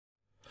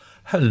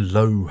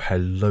Hello,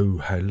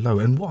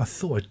 and what I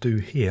thought I'd do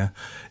here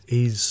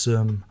is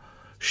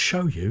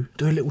show you,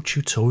 do a little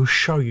tutorial,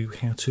 show you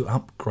how to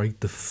upgrade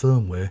the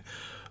firmware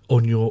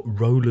on your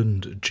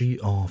Roland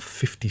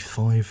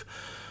GR-55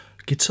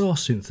 guitar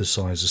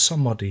synthesiser.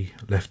 Somebody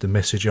left a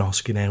message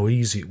asking how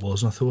easy it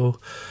was, and I thought,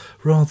 well,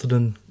 rather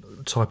than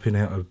typing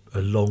out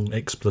a long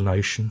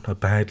explanation, a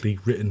badly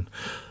written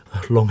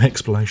long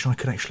explanation, I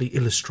can actually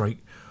illustrate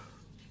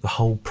the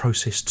whole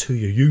process to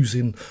you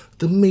using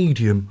the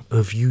medium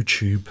of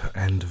YouTube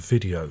and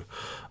video.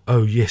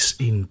 Oh yes,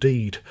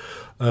 indeed.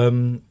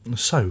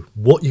 So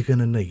what you're going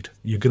to need,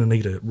 you're going to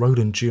need a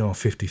Roland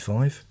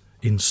GR-55,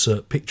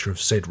 insert picture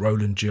of said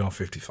Roland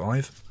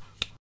GR-55.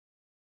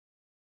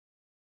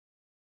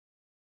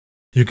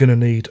 You're going to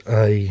need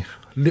a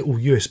little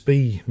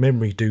USB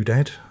memory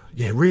doodad.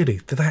 Yeah,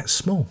 really, they're that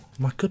small.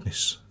 My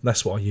goodness,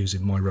 that's what I use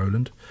in my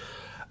Roland.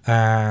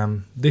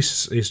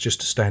 This is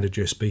just a standard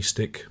USB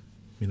stick.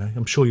 You know,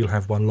 I'm sure you'll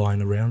have one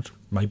lying around.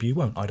 Maybe you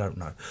won't, I don't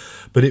know.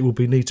 But it will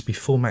need to be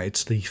formatted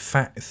to the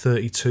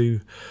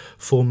FAT32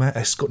 format.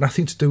 It's got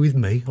nothing to do with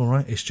me, all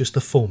right? It's just the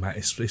format.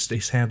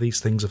 It's how these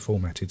things are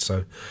formatted.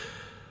 So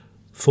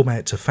format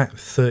it to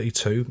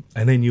FAT32,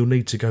 and then you'll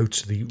need to go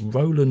to the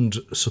Roland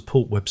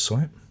support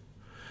website.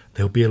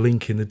 There'll be a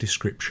link in the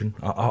description.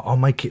 I'll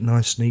make it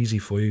nice and easy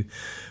for you,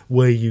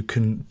 where you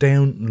can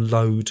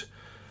download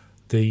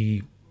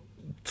the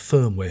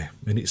firmware,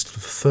 and it's the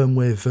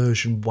firmware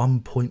version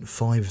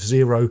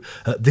 1.50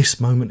 at this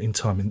moment in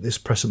time. In this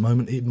present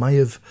moment, it may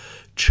have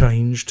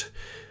changed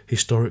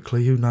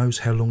historically. Who knows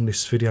how long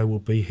this video will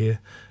be here?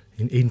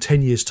 In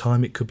 10 years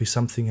time it could be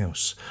something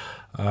else.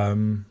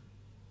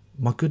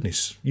 My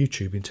goodness,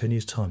 YouTube in 10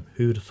 years time,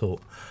 who would have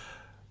thought?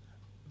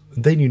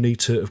 Then you need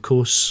to, of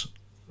course,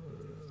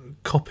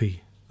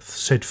 copy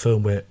said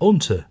firmware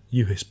onto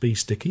USB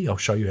sticky. I'll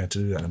show you how to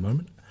do that in a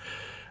moment.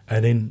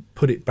 And then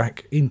put it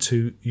back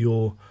into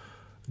your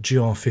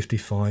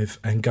GR-55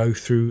 and go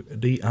through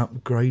the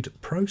upgrade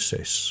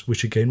process,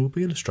 which again will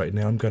be illustrated.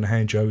 Now I'm going to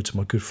hand you over to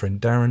my good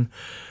friend Darren,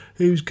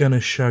 who's going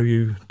to show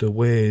you the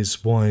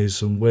wheres,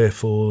 whys and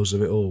wherefores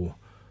of it all.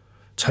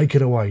 Take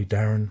it away,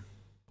 Darren.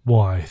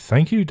 Why,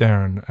 thank you,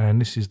 Darren. And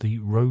this is the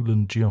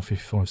Roland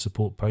GR-55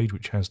 support page,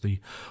 which has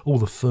all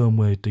the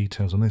firmware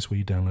details on this, where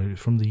you download it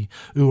from. The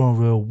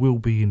URL will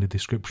be in the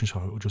description, so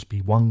it will just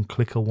be one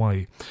click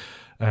away.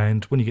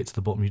 And when you get to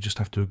the bottom, you just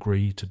have to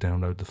agree to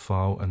download the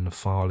file, and the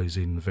file is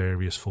in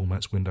various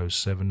formats. Windows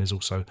 7. There's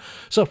also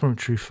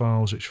supplementary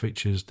files which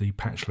features the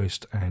patch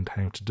list and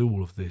how to do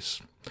all of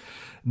this.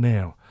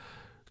 Now,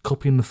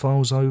 copying the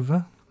files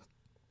over,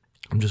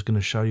 I'm just going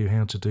to show you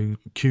how to do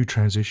Q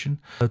transition.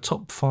 The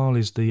top file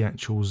is the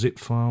actual zip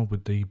file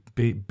with the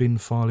bin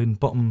file in.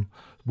 Bottom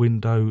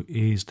window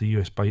is the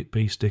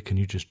USB stick, and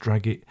you just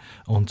drag it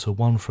onto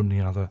one from the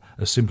other.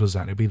 As simple as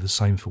that. It'll be the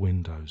same for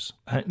Windows.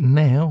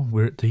 Now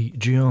we're at the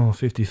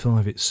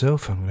GR-55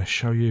 itself. I'm going to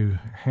show you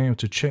how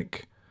to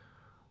check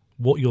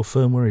what your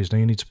firmware is. Now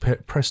you need to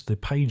press the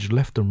page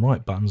left and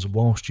right buttons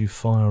whilst you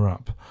fire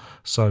up.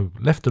 So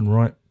left and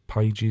right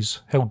pages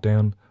held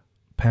down,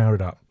 power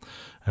it up,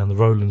 and the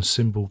Roland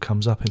symbol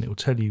comes up and it will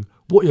tell you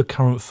what your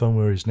current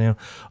firmware is. Now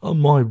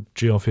on my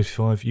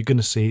GR-55 you're going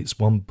to see it's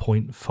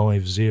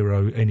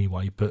 1.50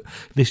 anyway, but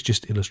this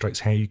just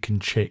illustrates how you can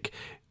check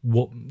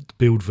what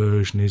build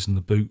version is and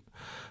the boot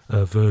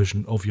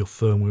version of your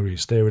firmware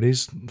is. There it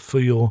is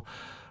for your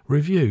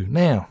review.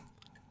 Now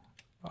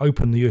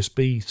open the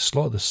USB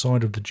slot at the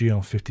side of the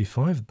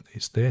GR-55.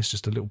 It's there, it's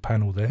just a little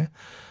panel there.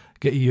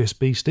 Get your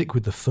USB stick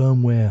with the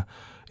firmware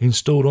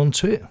installed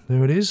onto it.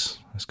 There it is.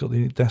 That's got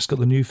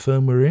the new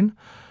firmware in.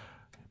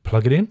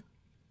 Plug it in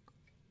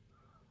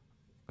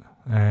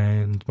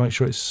and make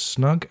sure it's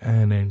snug,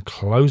 and then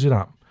close it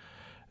up.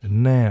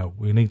 And now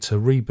we need to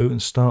reboot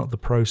and start the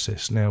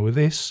process. Now with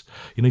this,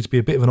 you need to be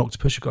a bit of an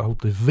octopus. You've got to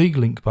hold the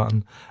V-Link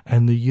button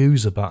and the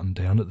user button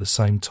down at the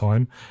same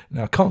time.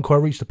 Now I can't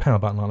quite reach the power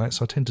button like that,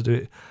 so I tend to do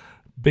it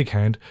big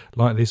hand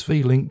like this: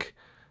 V-Link,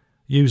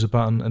 user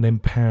button, and then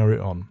power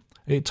it on.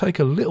 It'll take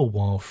a little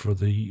while for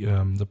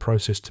the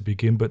process to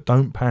begin, but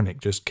don't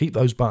panic. Just keep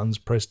those buttons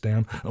pressed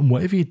down, and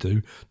whatever you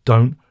do,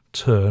 don't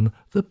turn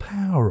the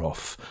power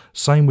off.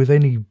 Same with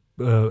any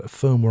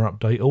firmware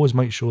update. Always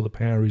make sure the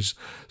power is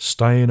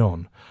staying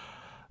on.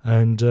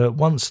 And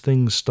once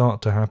things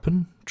start to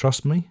happen,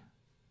 trust me,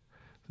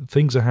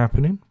 things are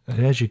happening.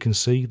 And as you can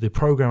see, the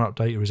program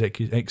updater is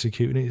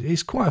executing.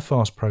 It's quite a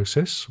fast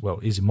process. Well,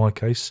 it is in my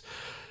case.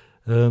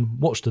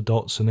 Watch the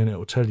dots, and then it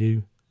will tell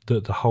you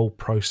that the whole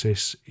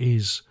process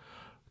is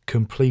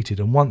completed,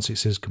 and once it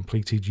says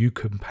completed, you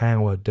can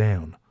power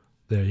down.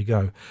 There you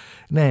go.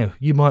 Now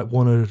you might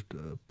want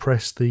to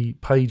press the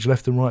page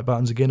left and right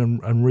buttons again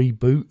and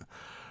reboot,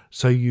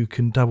 so you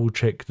can double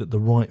check that the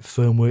right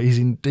firmware is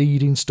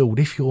indeed installed,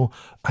 if you're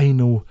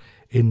anal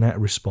in that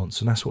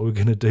response. And that's what we're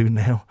going to do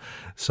now.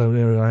 So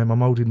there I am.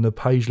 I'm holding the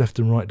page left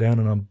and right down,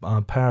 and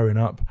I'm powering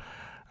up,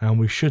 and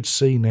we should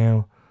see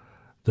now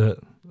that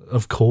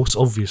of course,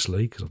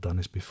 obviously, because I've done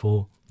this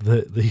before,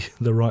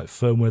 the right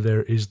firmware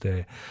there is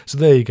there. So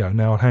there you go.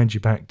 Now I'll hand you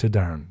back to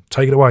Darren.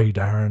 Take it away,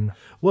 Darren.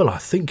 Well, I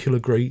think you'll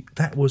agree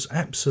that was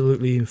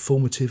absolutely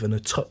informative and a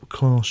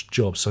top-class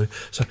job. So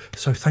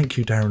thank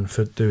you, Darren,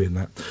 for doing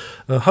that.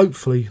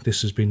 Hopefully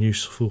this has been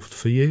useful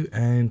for you,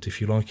 and if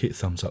you like it,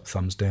 thumbs up,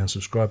 thumbs down,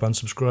 subscribe,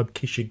 unsubscribe,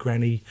 kiss your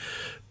granny,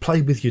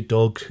 play with your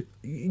dog.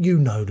 You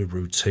know the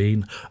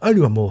routine.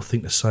 Only one more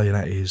thing to say, and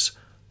that is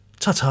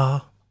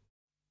ta-ta.